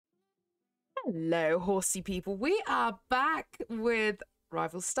Hello, horsey people. We are back with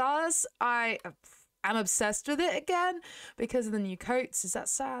Rivalstars. I am obsessed with it again because of the new coats. Is that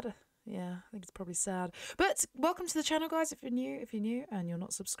sad? Yeah, I think it's probably sad. But welcome to the channel, guys. If you're new and you're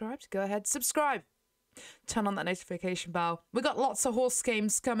not subscribed, go ahead, subscribe. Turn on that notification bell. We got lots of horse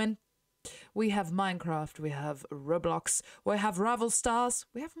games coming. We have Minecraft, we have Roblox, we have Rivalstars,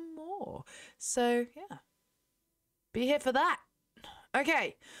 we have more. So, yeah. Be here for that.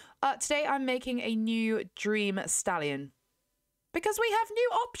 Okay. Today I'm making a new Dream Stallion because we have new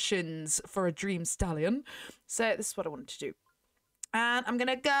options for a Dream Stallion. So this is what I wanted to do. And I'm going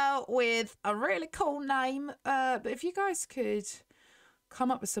to go with a really cool name. But if you guys could come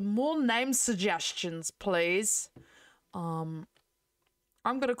up with some more name suggestions, please. I'm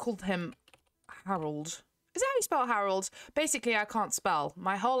going to call him Harold. Is that how you spell Harold? Basically, I can't spell.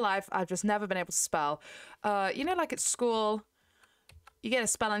 My whole life, I've just never been able to spell. You know, like at school, you get a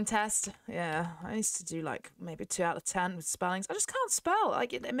spelling test. Yeah, I used to do like maybe 2 out of 10 with spellings. I just can't spell.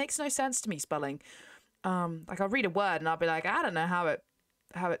 Like it makes no sense to me, spelling. Like I'll read a word and I'll be like, I don't know how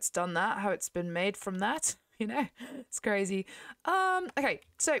it's done that, how it's been made from that. You know, it's crazy. Okay,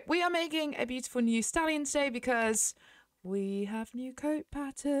 so we are making a beautiful new stallion today because we have new coat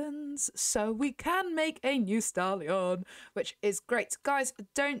patterns, so we can make a new stallion, which is great. Guys,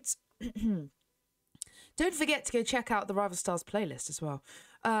 don't forget to go check out the Rivalstars playlist as well.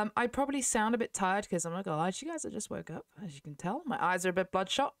 I probably sound a bit tired because I'm not gonna lie to you guys, I just woke up, as you can tell. My eyes are a bit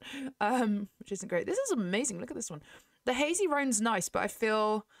bloodshot, which isn't great. This is amazing. Look at this one. The hazy roan's nice, but I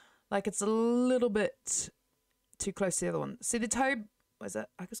feel like it's a little bit too close to the other one. See the what is that?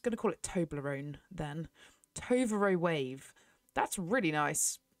 I was going to call it Toblerone then. Tovero Wave. That's really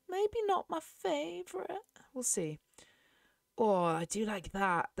nice. Maybe not my favourite. We'll see. Oh, I do like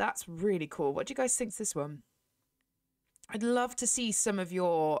that. That's really cool. What do you guys think of this one? I'd love to see some of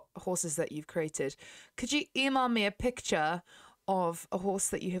your horses that you've created. Could you email me a picture of a horse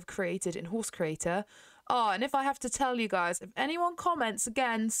that you have created in Horse Creator? Oh, and if I have to tell you guys, if anyone comments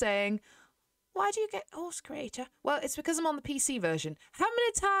again saying, why do you get Horse Creator? Well, it's because I'm on the PC version. How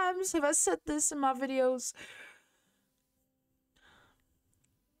many times have I said this in my videos?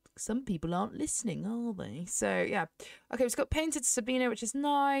 Some people aren't listening, are they? So, yeah. Okay, we've got Painted Sabina, which is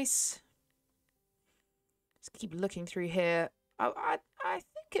nice. Just keep looking through here. I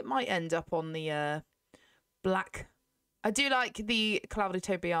think it might end up on the black. I do like the Cloudy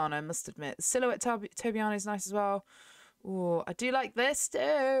Tobiano, I must admit. The Silhouette Tobiano is nice as well. Oh, I do like this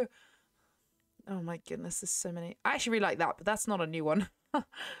too. Oh my goodness, there's so many. I actually really like that, but that's not a new one. I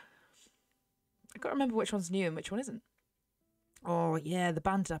can't remember which one's new and which one isn't. Oh yeah, the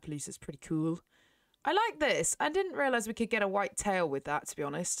Banded Appaloosa is pretty cool. I like this. I didn't realise we could get a white tail with that, to be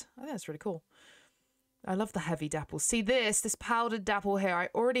honest. I think that's really cool. I love the heavy dapple. See this powdered dapple here. I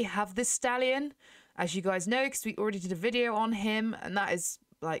already have this stallion, as you guys know, because we already did a video on him, and that is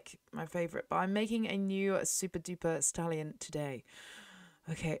like my favourite. But I'm making a new super duper stallion today.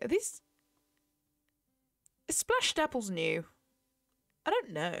 Okay, are these... Is Splash Dapple's new? I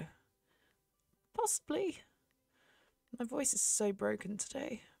don't know. Possibly. My voice is so broken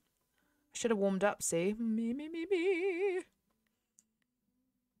today. I should have warmed up, see? Me.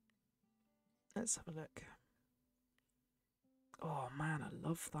 Let's have a look. Oh, man, I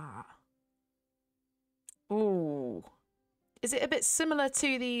love that. Oh. Is it a bit similar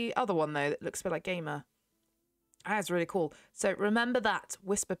to the other one, though, that looks a bit like Gamer? That's really cool. So, remember that.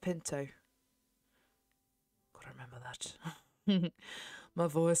 Whisper Pinto. Gotta remember that. My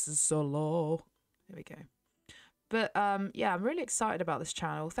voice is so low. Here we go. But yeah, I'm really excited about this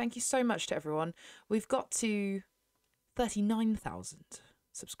channel. Thank you so much to everyone. We've got to 39,000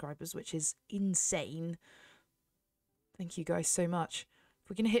 subscribers, which is insane. Thank you guys so much. If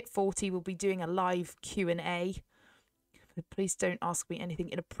we're gonna hit 40, we'll be doing a live Q&A. Please don't ask me anything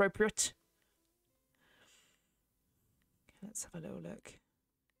inappropriate. Let's have a little look.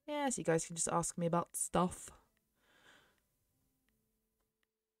 Yeah, so you guys can just ask me about stuff.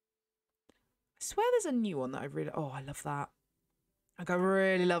 I swear there's a new one that I really... Oh, I love that. Like, I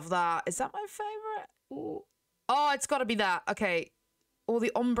really love that. Is that my favourite? Ooh. Oh, it's got to be that. Okay. All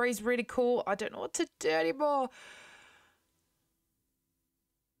the ombre's really cool. I don't know what to do anymore.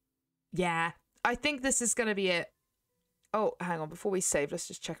 Yeah. I think this is going to be it. Oh, hang on. Before we save, let's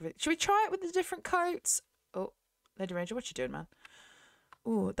just check if it... Should we try it with the different coats? Oh, Lady Ranger, what you doing, man?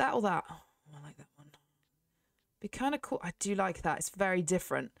 Oh, that or that? Oh, I like that one. Be kind of cool. I do like that. It's very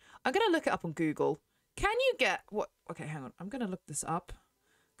different. I'm going to look it up on Google. Can you get... what? Okay, hang on. I'm going to look this up.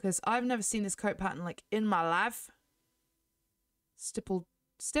 Because I've never seen this coat pattern, like, in my life. Stippled.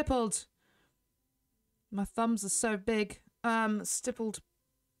 My thumbs are so big. Stippled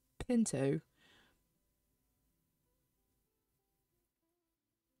Pinto.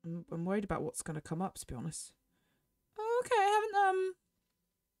 I'm worried about what's going to come up, to be honest. Okay, I haven't,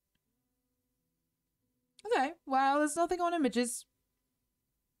 Okay, well, there's nothing on images.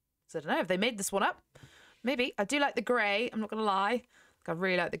 So I don't know if they made this one up. Maybe. I do like the grey, I'm not going to lie. I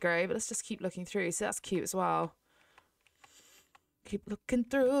really like the grey, but let's just keep looking through. So that's cute as well. Keep looking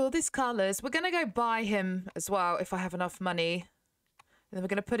through these colours. We're going to go buy him as well if I have enough money. And then we're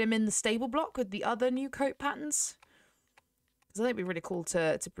going to put him in the stable block with the other new coat patterns. Because I think it'd be really cool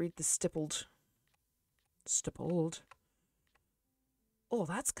to breed the stippled. Stippled. Oh,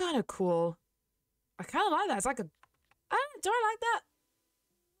 that's kind of cool. I kind of like that. It's like a... do I like that?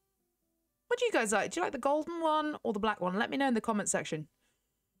 What do you guys like? Do you like the golden one or the black one? Let me know in the comment section.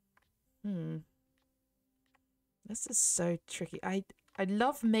 This is so tricky. I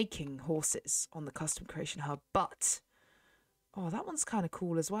love making horses on the Custom Creation Hub, but... Oh, that one's kind of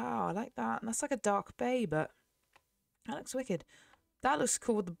cool as well. I like that. And that's like a dark bay, but... That looks wicked. That looks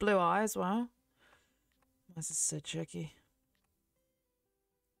cool with the blue eye as well. This is so tricky.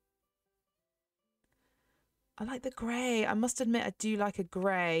 I like the grey. I must admit I do like a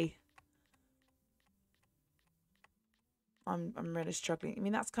grey. I'm really struggling. I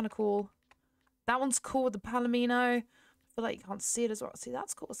mean, that's kind of cool. That one's cool with the Palomino. I feel like you can't see it as well. See,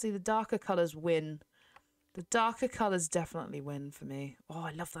 that's cool. See, the darker colours win. The darker colours definitely win for me. Oh,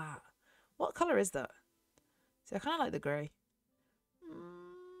 I love that. What colour is that? See, I kind of like the grey.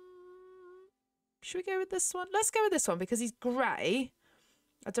 Should we go with this one? Let's go with this one because he's grey.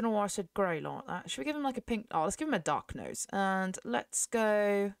 I don't know why I said grey like that. Should we give him like a pink? Oh, let's give him a dark nose. And let's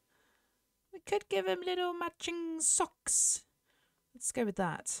go... We could give him little matching socks. Let's go with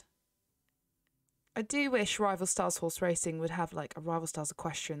that. I do wish Rivalstars Horse Racing would have like a Rivalstars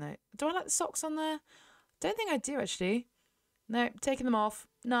Equestrian though. Do I like the socks on there? Don't think I do actually. No, taking them off.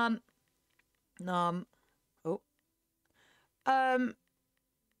 None. None. Oh.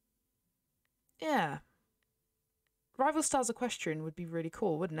 Yeah. Rivalstars Equestrian would be really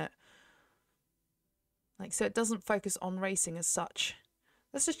cool, wouldn't it? Like, so it doesn't focus on racing as such.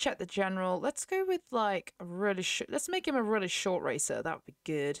 Let's just check the general. Let's go with like a really let's make him a really short racer. That would be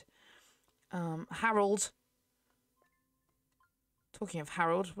good. Harold. Talking of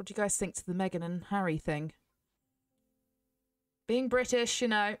Harold, what do you guys think to the Meghan and Harry thing? Being British, you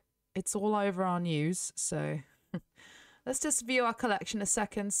know, it's all over our news. So let's just view our collection a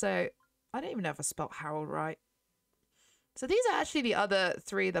second. So I don't even know if I spelled Harold right. So these are actually the other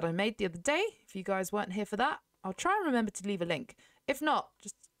 3 that I made the other day. If you guys weren't here for that, I'll try and remember to leave a link. If not,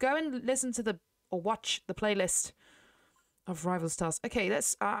 just go and listen to or watch the playlist of Rivalstars. Okay,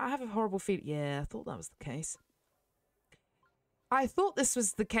 let's... I have a horrible feeling. Yeah, I thought that was the case. I thought this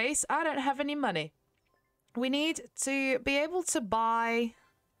was the case. I don't have any money. We need to be able to buy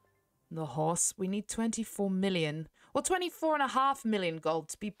the horse. We need 24 million. Or 24.5 million gold,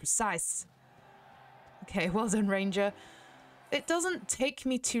 to be precise. Okay, well done, Ranger. It doesn't take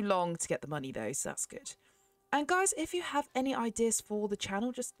me too long to get the money, though, so that's good. And guys, if you have any ideas for the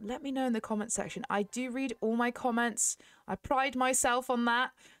channel, just let me know in the comment section. I do read all my comments. I pride myself on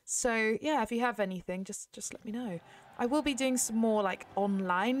that. So yeah, if you have anything, just let me know. I will be doing some more like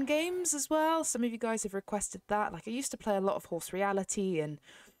online games as well. Some of you guys have requested that. Like I used to play a lot of Horse Reality and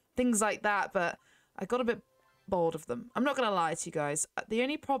things like that, but I got a bit bored of them. I'm not going to lie to you guys. The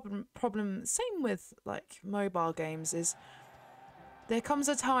only problem, same with like mobile games, is there comes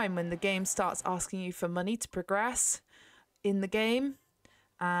a time when the game starts asking you for money to progress in the game.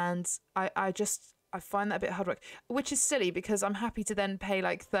 And I find that a bit hard work, which is silly because I'm happy to then pay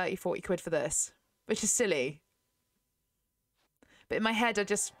like 30, 40 quid for this, which is silly. But in my head, I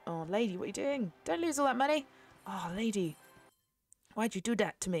just, oh, lady, what are you doing? Don't lose all that money. Oh, lady, why'd you do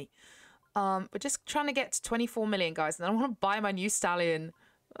that to me? We're just trying to get to 24 million, guys, and then I want to buy my new Stallion.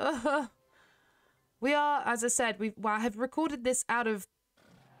 We are, as I said, I have recorded this out of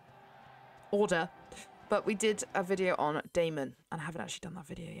order, but we did a video on Damon, and I haven't actually done that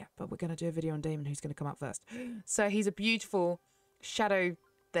video yet, but we're going to do a video on Damon who's going to come up first. So he's a beautiful shadow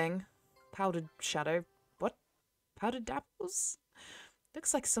thing. Powdered shadow. What? Powdered apples?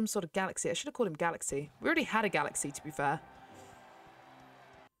 Looks like some sort of galaxy. I should have called him Galaxy. We already had a Galaxy, to be fair.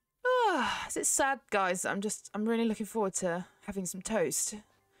 Is it sad, guys? I'm really looking forward to having some toast.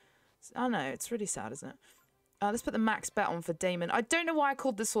 I know, it's really sad, isn't it? Let's put the max bet on for Damon. I don't know why I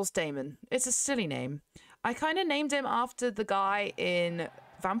called this horse Damon. It's a silly name. I kind of named him after the guy in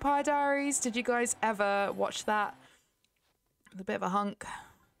Vampire Diaries. Did you guys ever watch that? A bit of a hunk.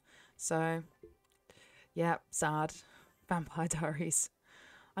 So, yeah, sad. Vampire Diaries.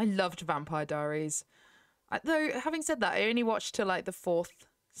 I loved Vampire Diaries. Though, having said that, I only watched till like the 4th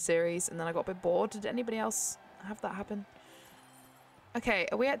series and then I got a bit bored. Did anybody else have that happen? Okay,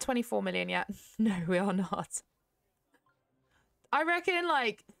 are we at 24 million yet? No, we are not. I reckon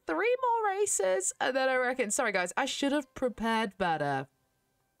like 3 more races, and then I reckon... Sorry, guys. I should have prepared better.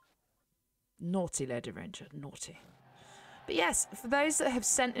 Naughty, Lady Ranger. Naughty. But yes, for those that have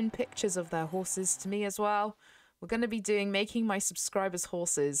sent in pictures of their horses to me as well, we're going to be making my subscribers'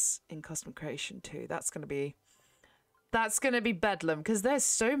 horses in custom creation too. That's going to be bedlam, because there's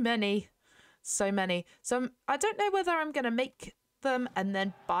so many. So many. So I don't know whether I'm going to make them and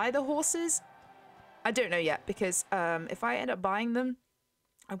then buy the horses. I don't know yet, because if I end up buying them,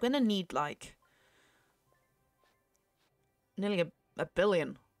 I'm going to need like nearly a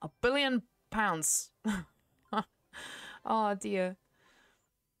billion pounds. Oh dear.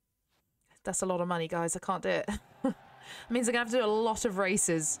 That's a lot of money, guys. I can't do it. It means I'm going to have to do a lot of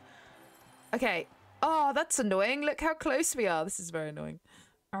races. Okay. Oh, that's annoying. Look how close we are. This is very annoying.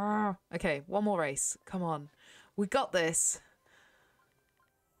 Okay, one more race. Come on. We got this.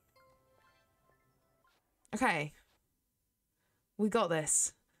 Okay. We got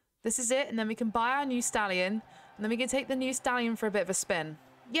this. This is it, and then we can buy our new stallion, and then we can take the new stallion for a bit of a spin.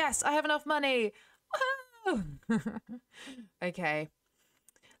 Yes, I have enough money! Woohoo! Okay.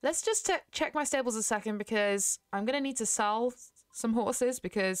 Let's just check my stables a second, because I'm going to need to sell some horses,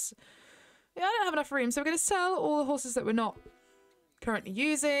 because yeah, I don't have enough room. So we're going to sell all the horses that we're not currently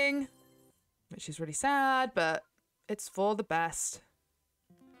using, which is really sad, but it's for the best.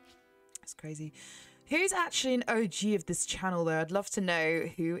 It's crazy. Who's actually an OG of this channel, though? I'd love to know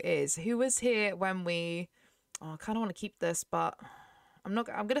who is. Who was here when we... Oh, I kind of want to keep this, but I'm not...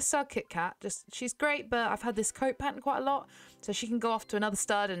 I'm going to sell Kit Kat. She's great, but I've had this coat pattern quite a lot, so she can go off to another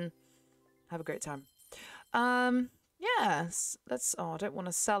stud and have a great time. Yes. Let's... Oh, I don't want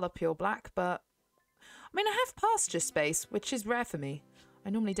to sell a pure black, but... I mean, I have pasture space, which is rare for me.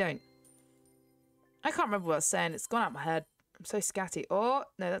 I normally don't. I can't remember what I was saying. It's gone out of my head. I'm so scatty. Oh,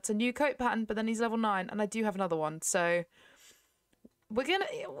 no, that's a new coat pattern, but then he's level 9, and I do have another one, so we'll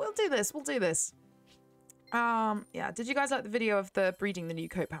do this. We'll do this. Yeah, did you guys like the video of the breeding the new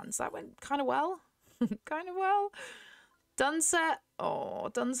coat patterns? That went kind of well. Kind of well. Dunset. Oh,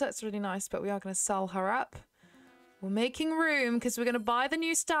 Dunset's really nice, but we are going to sell her up. We're making room because we're going to buy the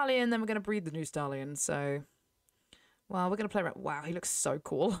new stallion, then we're going to breed the new stallion, so... Well, we're going to play around. Wow, he looks so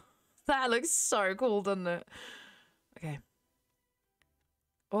cool. That looks so cool, doesn't it? Okay.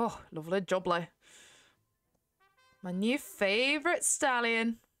 Oh, lovely jubbly. My new favourite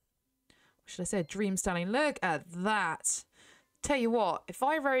stallion. What should I say? A dream stallion. Look at that. Tell you what, if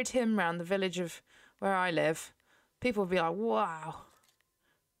I rode him around the village of where I live, people would be like, wow.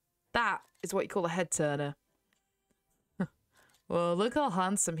 That is what you call a head turner. Well, look how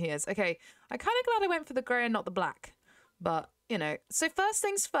handsome he is. Okay, I'm kind of glad I went for the grey and not the black. But, you know. So first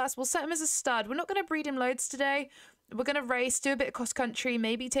things first, we'll set him as a stud. We're not going to breed him loads today. We're going to race, do a bit of cross country,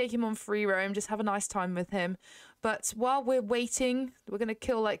 maybe take him on free roam, just have a nice time with him. But while we're waiting, we're going to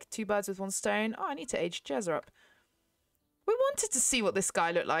kill like 2 birds with 1 stone. Oh, I need to age Jezza up. We wanted to see what this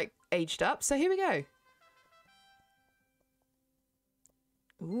guy looked like aged up, so here we go.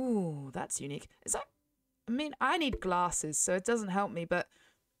 Ooh, that's unique. Is that... I mean, I need glasses, so it doesn't help me, but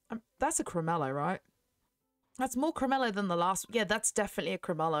that's a Cremello, right? That's more Cremello than the last... Yeah, that's definitely a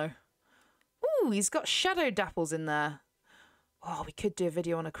Cremello. Ooh, he's got shadow dapples in there. Oh, we could do a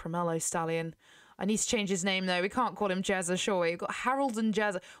video on a Cremello stallion. I need to change his name, though. We can't call him Jezza, sure. We've got Harold and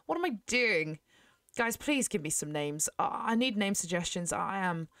Jezza. What am I doing? Guys, please give me some names. I need name suggestions. I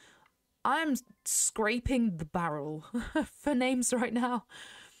am scraping the barrel for names right now.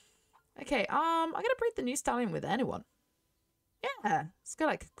 Okay, I'm going to breed the new stallion with anyone. Yeah, let's go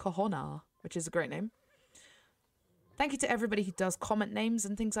like Kohona, which is a great name. Thank you to everybody who does comment names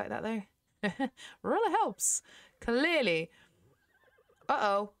and things like that, though. Really helps. Clearly.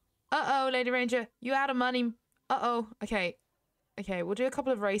 Uh-oh. Uh-oh, Lady Ranger. You out of money. Uh-oh. Okay. Okay, we'll do a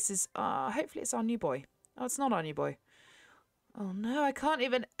couple of races. Hopefully it's our new boy. Oh, it's not our new boy. Oh, no, I can't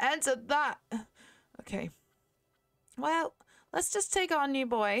even enter that. Okay. Well, let's just take our new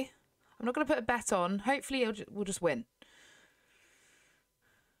boy. I'm not going to put a bet on. Hopefully we'll just win.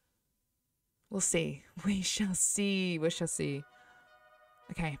 We'll see. We shall see. We shall see.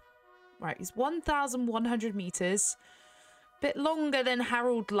 Okay. Right, he's 1,100 meters. Bit longer than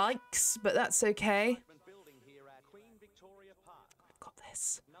Harold likes, but that's okay. I've got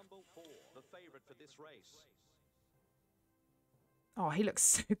this. Oh, he looks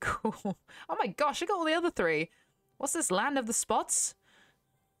so cool. Oh my gosh, I got all the other 3. What's this, Land of the Spots?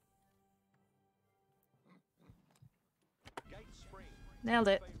 Nailed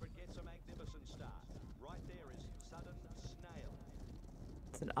it.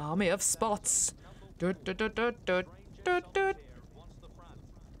 It's an army of spots.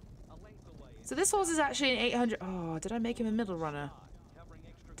 So this horse is actually an 800. Oh, did I make him a middle runner?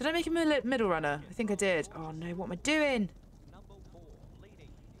 Did I make him a middle runner? I think I did. Oh no, what am I doing?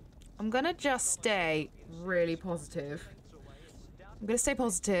 I'm gonna just stay really positive. I'm gonna stay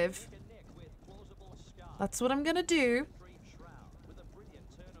positive. That's what I'm gonna do.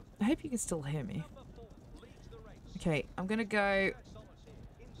 I hope you can still hear me. Okay, I'm gonna go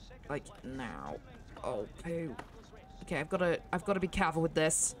like now. Oh poo. Okay, I've gotta be careful with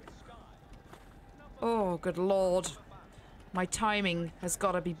this. Oh, good lord. My timing has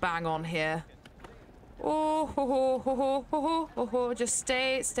gotta be bang on here. Oh, ho, ho, ho, ho, ho, ho, ho, ho. Just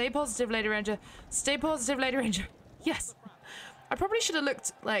stay positive, Lady Ranger. Stay positive, Lady Ranger. Yes. I probably should have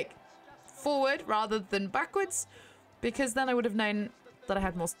looked like forward rather than backwards, because then I would have known that I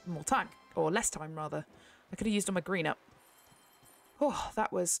had more time, or less time rather. I could have used all my green up. Oh,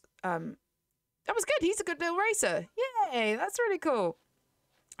 that was good. He's a good little racer. Yay, that's really cool.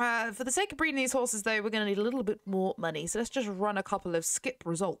 For the sake of breeding these horses, though, we're going to need a little bit more money. So let's just run a couple of skip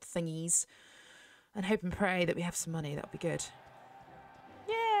result thingies and hope and pray that we have some money. That would be good.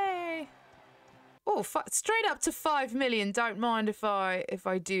 Yay! Oh, straight up to 5 million. Don't mind if I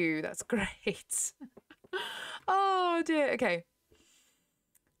do. That's great. Oh, dear. Okay.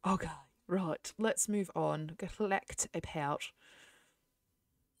 Okay. Right. Let's move on. Collect a payout.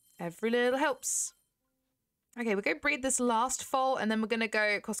 Every little helps. Okay, we're going to breed this last foal, and then we're going to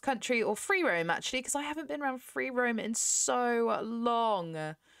go cross country or free roam, actually, because I haven't been around free roam in so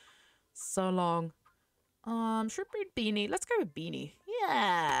long. So long. Should we breed Beanie? Let's go with Beanie.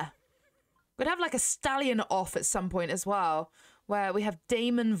 Yeah. We'd have like a Stallion off at some point as well, where we have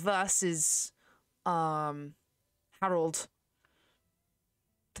Damon versus Harold.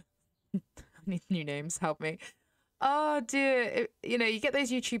 I need new names, help me. Oh dear. You know, you get those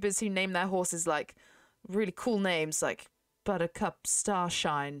YouTubers who name their horses like really cool names like Buttercup,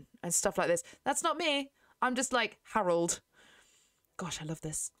 Starshine, and stuff like this. That's not me. I'm just like Harold. Gosh, I love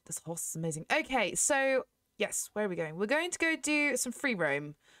this. This horse is amazing. Okay, so yes, where are we going? We're going to go do some free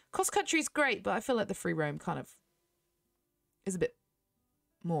roam. Cross country is great, but I feel like the free roam kind of is a bit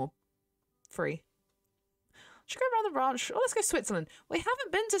more free. Should we go around the ranch? Oh, let's go Switzerland. We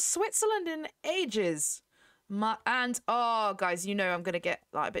haven't been to Switzerland in ages. Oh, guys, you know I'm gonna get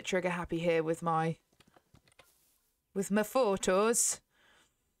like a bit trigger happy here with my photos.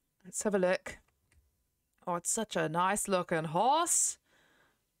 Let's have a look. Oh, it's such a nice looking horse.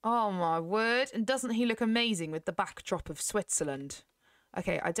 Oh my word. And doesn't he look amazing with the backdrop of Switzerland?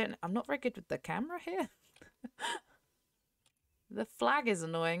 Okay, I'm not very good with the camera here. The flag is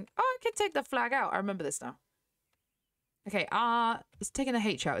annoying. Oh, I can take the flag out. I remember this now. Okay, it's taking a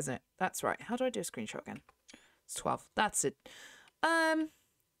H out, isn't it? That's right. How do I do a screenshot again? It's 12. That's it.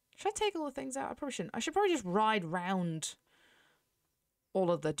 Should I take all the things out? I probably shouldn't. I should probably just ride round all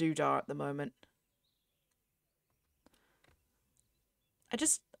of the doodah at the moment. I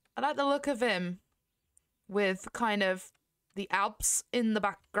like the look of him with kind of the Alps in the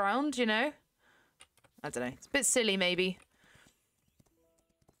background, you know? I don't know. It's a bit silly, maybe.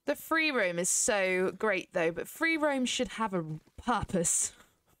 The free roam is so great, though, but free roam should have a purpose.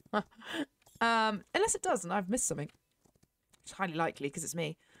 Unless it doesn't, I've missed something. It's highly likely, because it's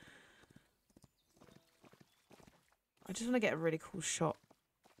me. I just want to get a really cool shot.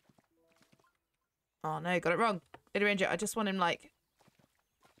 Oh, no, got it wrong. Lady Ranger, I just want him, like...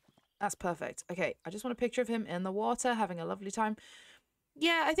 That's perfect. Okay, I just want a picture of him in the water, having a lovely time.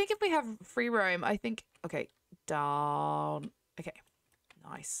 Yeah, I think if we have free roam, I think... Okay, down. Okay,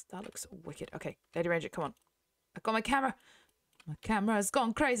 nice. That looks wicked. Okay, Lady Ranger, come on. I've got my camera. My camera has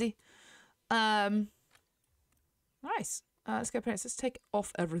gone crazy. Nice. Let's go, parents. Let's take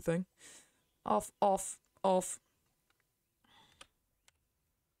off everything. Off, off, off.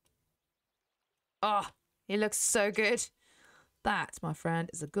 Ah, he looks so good. That, my friend,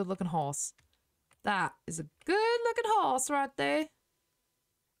 is a good-looking horse. That is a good-looking horse right there.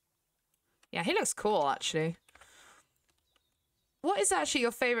 Yeah, he looks cool, actually. What is actually your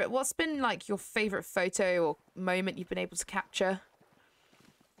favourite... What's been, like, your favourite photo or moment you've been able to capture?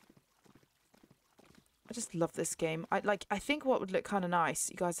 I just love this game. I think what would look kind of nice...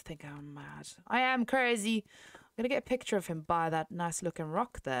 You guys think I'm mad. I am crazy. I'm going to get a picture of him by that nice-looking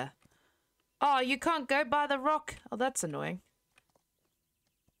rock there. Oh, you can't go by the rock? Oh, that's annoying.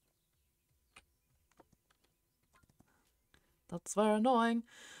 That's very annoying.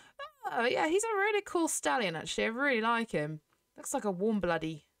 Oh, yeah, he's a really cool stallion, actually. I really like him. Looks like a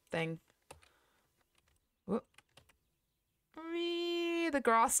warm-bloody thing. Whoop. The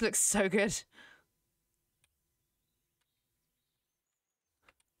grass looks so good.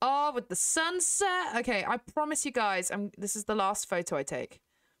 Oh, with the sunset. Okay, I promise you guys, this is the last photo I take.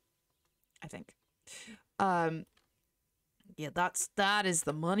 I think. Yeah, that is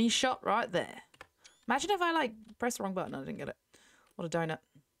the money shot right there. Imagine if I like pressed the wrong button and I didn't get it. What a donut.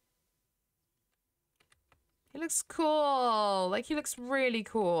 He looks cool. Like, he looks really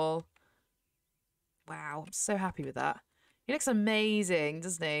cool. Wow, I'm so happy with that. He looks amazing,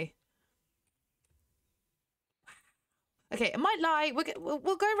 doesn't he? Okay, I might lie.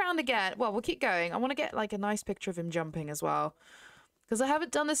 We'll go around again. Well, we'll keep going. I want to get like a nice picture of him jumping as well, because I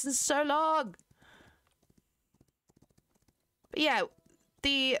haven't done this in so long. But yeah,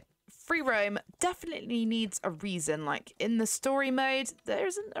 the free roam definitely needs a reason. Like in the story mode, there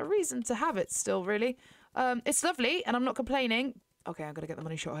isn't a reason to have it still, really. It's lovely, and I'm not complaining. Okay, I'm gonna get the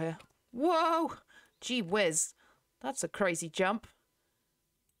money shot here. Whoa! Gee whiz. That's a crazy jump.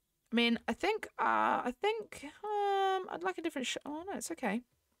 I mean, I think I'd like a different shot. Oh, no, it's okay. I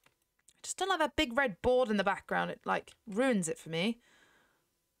just don't like that big red board in the background. It, like, ruins it for me.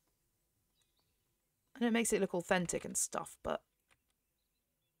 And it makes it look authentic and stuff, but...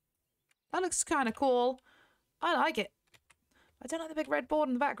 that looks kind of cool. I like it. I don't like the big red board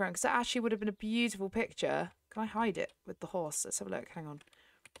in the background, because that actually would have been a beautiful picture. Can I hide it with the horse? Let's have a look. Hang on.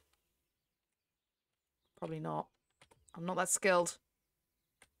 Probably not. I'm not that skilled.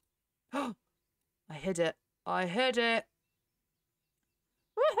 Oh, I hid it. I hid it.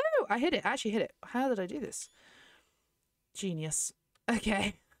 Woohoo! I hid it. I actually hid it. How did I do this? Genius.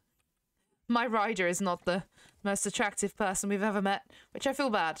 Okay. My rider is not the most attractive person we've ever met, which I feel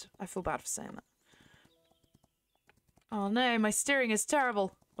bad. I feel bad for saying that. Oh no, my steering is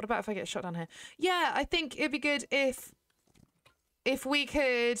terrible. What about if I get shot down here? Yeah, I think it'd be good if we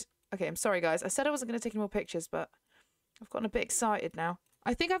could... Okay, I'm sorry guys. I said I wasn't going to take any more pictures, but I've gotten a bit excited now.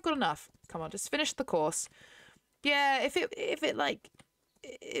 I think I've got enough. Come on, just finish the course. Yeah, if it like...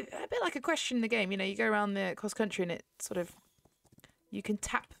 a bit like a question in the game, you know, you go around the cross country and it sort of... you can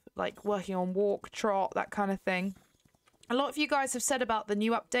tap, like, working on walk, trot, that kind of thing. A lot of you guys have said about the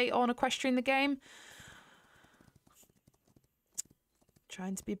new update on equestrian the game.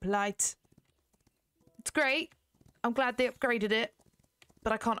 Trying to be polite. It's great. I'm glad they upgraded it.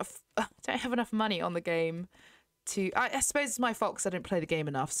 But I don't have enough money on the game to... I suppose it's my fault because I didn't play the game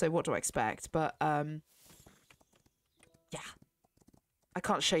enough, so what do I expect? But, yeah. I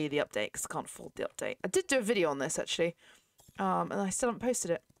can't show you the update because I can't afford the update. I did do a video on this, actually. And I still haven't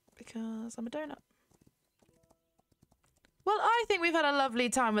posted it because I'm a donut. Well, I think we've had a lovely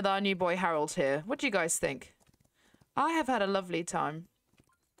time with our new boy Harold here. What do you guys think? I have had a lovely time.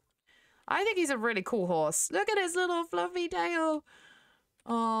 I think he's a really cool horse. Look at his little fluffy tail.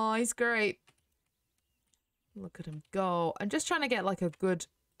 Oh, he's great. Look at him go. I'm just trying to get like a good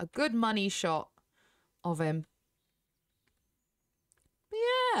money shot of him. But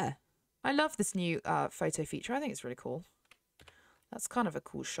yeah, I love this new photo feature. I think it's really cool. That's kind of a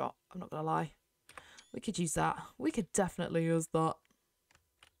cool shot. I'm not gonna lie. We could use that. We could definitely use that.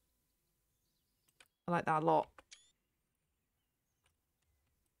 I like that a lot.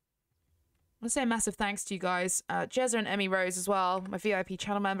 I want to say a massive thanks to you guys. Jezza&Emmy Rose as well, my VIP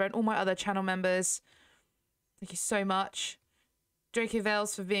channel member, and all my other channel members. Thank you so much. Dracoe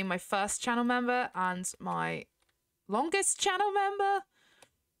Veils for being my first channel member and my longest channel member.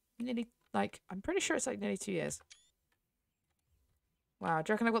 Nearly, like, I'm pretty sure it's like nearly 2 years. Wow,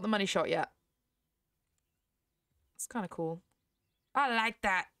 do you reckon I've got the money shot yet? It's kind of cool. I like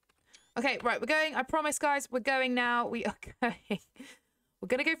that. Okay, right, we're going. I promise, guys, we're going now. We are going. We're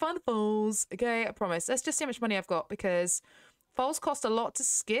going to go find the foals. Okay, I promise. Let's just see how much money I've got because foals cost a lot to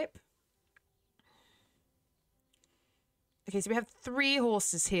skip. Okay, so we have 3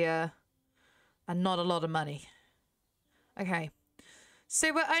 horses here and not a lot of money. Okay.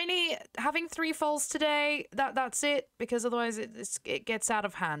 So we're only having 3 foals today. That's it because otherwise it gets out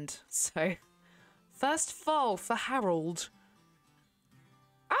of hand. So first foal for Harold.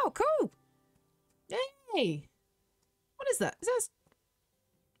 Oh, cool. Yay. What is that? Is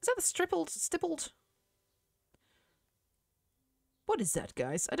that the stippled? What is that,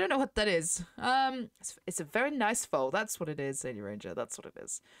 guys? I don't know what that is. It's a very nice foal. That's what it is, Lady Ranger. That's what it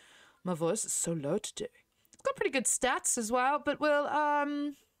is. My voice is so low today. It's got pretty good stats as well, but we'll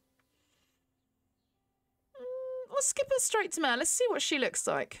skip her straight to mare. Let's see what she looks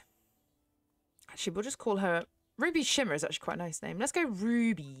like. Actually, we'll just call her Ruby Shimmer is actually quite a nice name. Let's go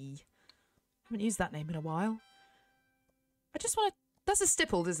Ruby. Haven't used that name in a while. I just want to... That's a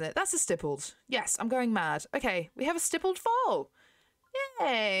stippled, isn't it? That's a stippled. Yes, I'm going mad. Okay, we have a stippled foal.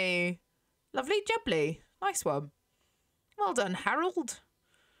 Yay. Lovely jubbly. Nice one. Well done, Harold.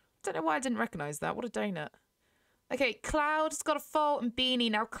 Don't know why I didn't recognise that. What a donut. Okay, Cloud's got a foal and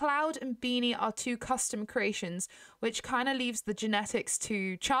Beanie. Now, Cloud and Beanie are 2 custom creations, which kind of leaves the genetics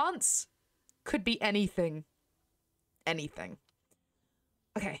to chance. Could be anything. Anything.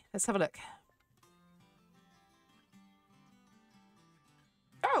 Okay, let's have a look.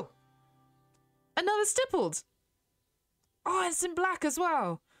 Oh! Another stippled! Oh, it's in black as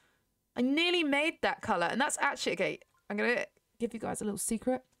well. I nearly made that colour, and that's actually... Okay, I'm going to give you guys a little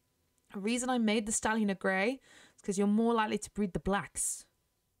secret. The reason I made the Stallion a grey is because you're more likely to breed the blacks.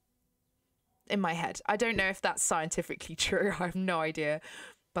 In my head. I don't know if that's scientifically true. I have no idea.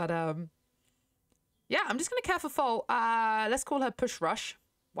 But, yeah, I'm just going to care for foal. Let's call her Push Rush.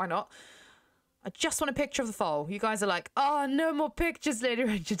 Why not? I just want a picture of the foal. You guys are like, oh, no more pictures, Lady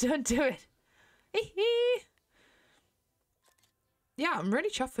Ranger. Don't do it. Yeah, I'm really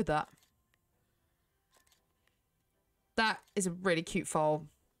chuffed with that. That is a really cute foal.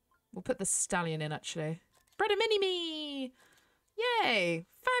 We'll put the Stallion in, actually. Bred a mini-me! Yay!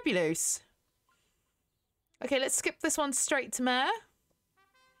 Fabulous! Okay, let's skip this one straight to mare.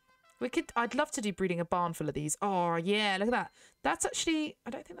 I'd love to do breeding a barn full of these. Oh, yeah, look at that. That's actually... I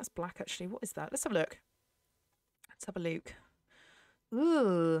don't think that's black, actually. What is that? Let's have a look. Let's have a look.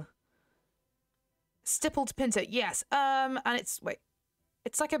 Ooh. Stippled Pinto. Yes. And it's... Wait.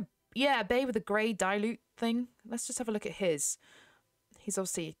 It's like a... Yeah, bay with a grey dilute thing. Let's just have a look at his. He's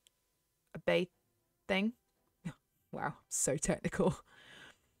obviously a bay thing. Wow, so technical.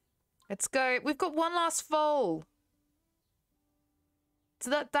 Let's go. We've got one last foal.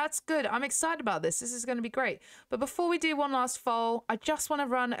 So that's good. I'm excited about this. This is going to be great. But before we do one last foal, I just want to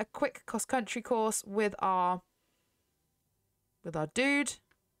run a quick cross-country course with our dude.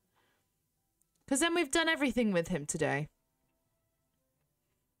 Because then we've done everything with him today.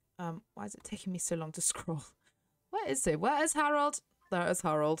 Why is it taking me so long to scroll? Where is he? Where is Harold? There is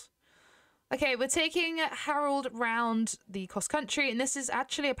Harold. Okay, we're taking Harold round the cross-country, and this is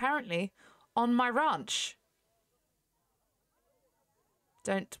actually apparently on my ranch.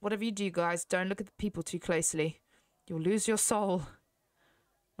 Whatever you do, guys, don't look at the people too closely. You'll lose your soul.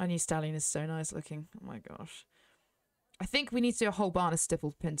 My new Stallion is so nice looking. Oh my gosh. I think we need to do a whole barn of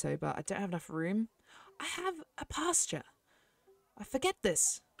stippled Pinto, but I don't have enough room. I have a pasture. I forget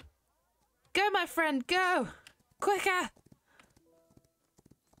this. Go, my friend, go! Quicker!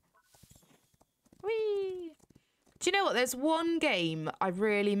 Whee! Do you know what? There's one game I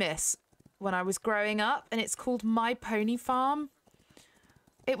really miss when I was growing up, and it's called My Pony Farm.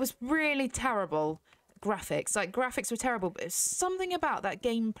 It was really terrible graphics. Like, graphics were terrible, but there's something about that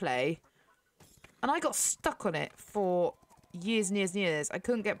gameplay. And I got stuck on it for years and years and years. I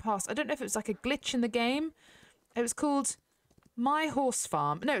couldn't get past... I don't know if it was like a glitch in the game. It was called My Horse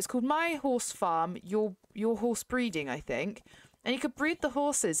Farm. No, it's called My Horse Farm, Your Horse Breeding, I think. And you could breed the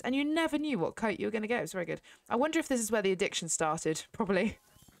horses, and you never knew what coat you were going to get. It was very good. I wonder if this is where the addiction started. Probably.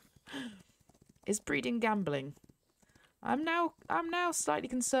 Is breeding gambling? I'm now slightly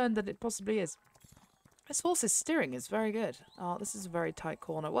concerned that it possibly is. This horse's steering is very good. Oh, this is a very tight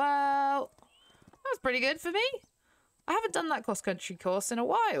corner. Well, that was pretty good for me. I haven't done that cross-country course in a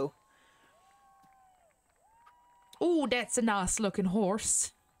while. Oh, that's a nice looking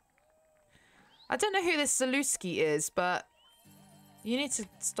horse. I don't know who this Zaluski is, but you need to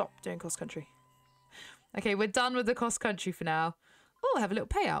stop doing cross-country. Okay, we're done with the cross-country for now. Oh, I have a little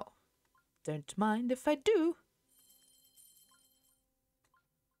payout. Don't mind if I do.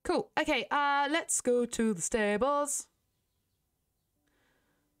 Cool. Okay, let's go to the stables.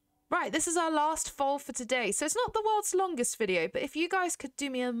 Right, this is our last foal for today. So it's not the world's longest video, but if you guys could do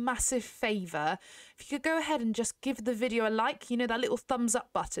me a massive favour, if you could go ahead and just give the video a like, you know, that little thumbs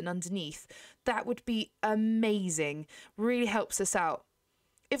up button underneath, that would be amazing. Really helps us out.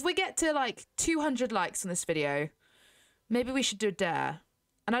 If we get to like 200 likes on this video, maybe we should do a dare.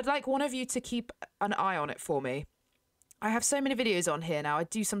 And I'd like one of you to keep an eye on it for me. I have so many videos on here now, I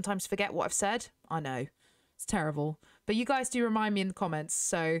do sometimes forget what I've said. I know. It's terrible. But you guys do remind me in the comments.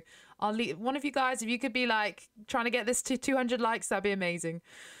 So I'll leave one of you guys, if you could be like trying to get this to 200 likes, that'd be amazing.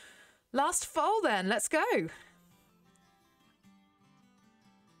 Last foal then. Let's go.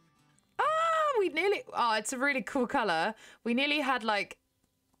 Ah, we nearly... Oh, it's a really cool colour. We nearly had like...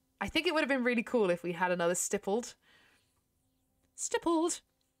 I think it would have been really cool if we had another stippled. Stippled.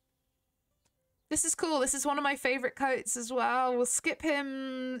 This is cool. This is one of my favourite coats as well. We'll skip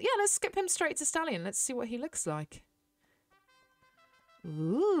him. Yeah, let's skip him straight to Stallion. Let's see what he looks like.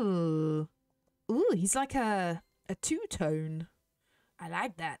 Ooh. Ooh, he's like a two-tone. I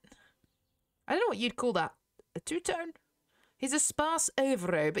like that. I don't know what you'd call that. A two-tone? He's a sparse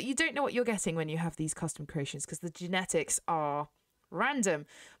overo, but you don't know what you're getting when you have these custom creations because the genetics are random.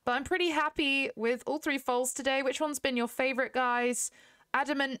 But I'm pretty happy with all three foals today. Which one's been your favourite, guys?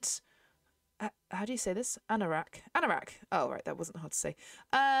 Adamant... how do you say this? Anorak. Oh, right, that wasn't hard to say.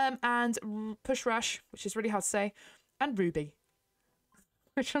 And Push Rush, which is really hard to say. And Ruby.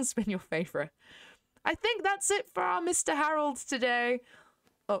 Which one's been your favourite? I think that's it for our Mr. Harold today.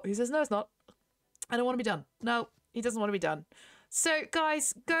 Oh, he says, no, it's not. I don't want to be done. No, he doesn't want to be done. So,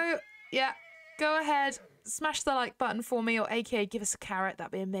 guys, go ahead, smash the like button for me, or aka give us a carrot.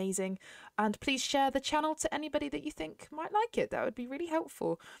 That'd be amazing. And please share the channel to anybody that you think might like it. That would be really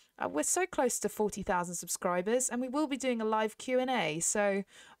helpful. We're so close to 40,000 subscribers, and we will be doing a live Q&A. So,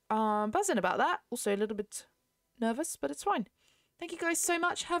 buzzing about that. Also a little bit nervous, but it's fine. Thank you guys so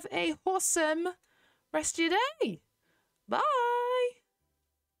much. Have a awesome rest of your day. Bye.